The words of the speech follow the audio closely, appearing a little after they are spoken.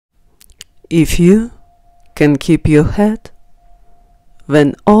If you can keep your head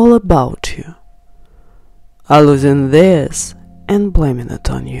when all about you are losing theirs and blaming it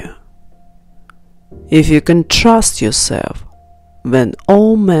on you, if you can trust yourself when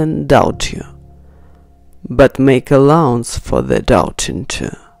all men doubt you, but make allowance for their doubting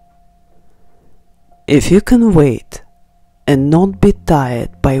too, if you can wait and not be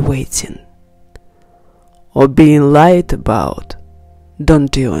tired by waiting, or being lied about,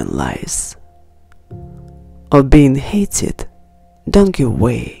 don't deal in lies, or being hated, don't give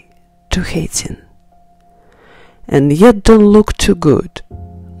way to hating, and yet don't look too good,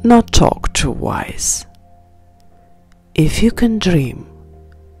 nor talk too wise. If you can dream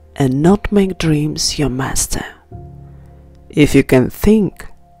and not make dreams your master, if you can think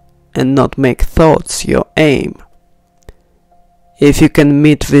and not make thoughts your aim, if you can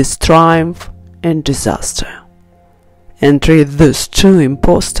meet with triumph and disaster, and treat those two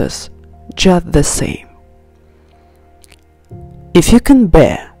impostors just the same, if you can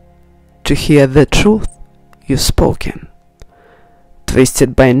bear to hear the truth you've spoken,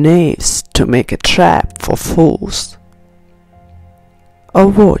 twisted by knaves to make a trap for fools, or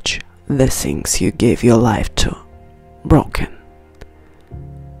watch the things you gave your life to broken,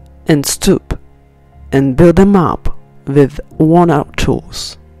 and stoop and build them up with worn-out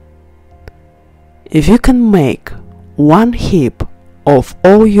tools, if you can make one heap of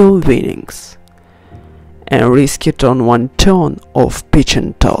all your winnings and risk it on one turn of pitch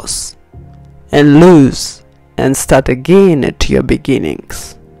and toss, and lose and start again at your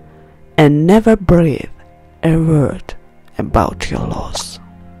beginnings, and never breathe a word about your loss.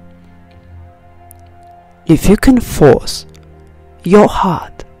 If you can force your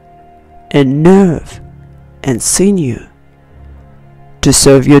heart and nerve and sinew to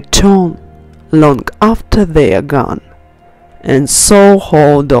serve your turn long after they are gone, and so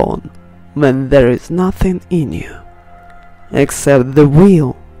hold on when there is nothing in you except the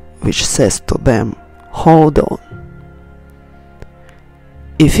will which says to them, hold on.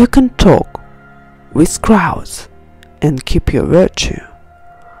 If you can talk with crowds and keep your virtue,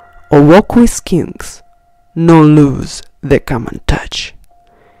 or walk with kings, nor lose the common touch,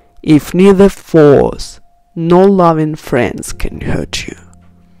 if neither foes nor loving friends can hurt you,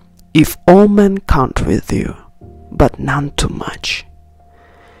 if all men count with you, but none too much,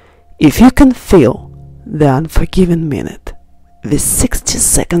 if you can fill the unforgiven minute with 60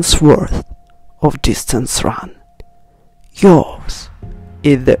 seconds worth of distance run, yours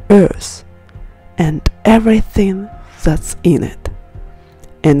is the earth and everything that's in it,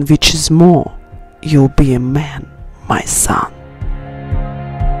 and which is more, you'll be a man, my son.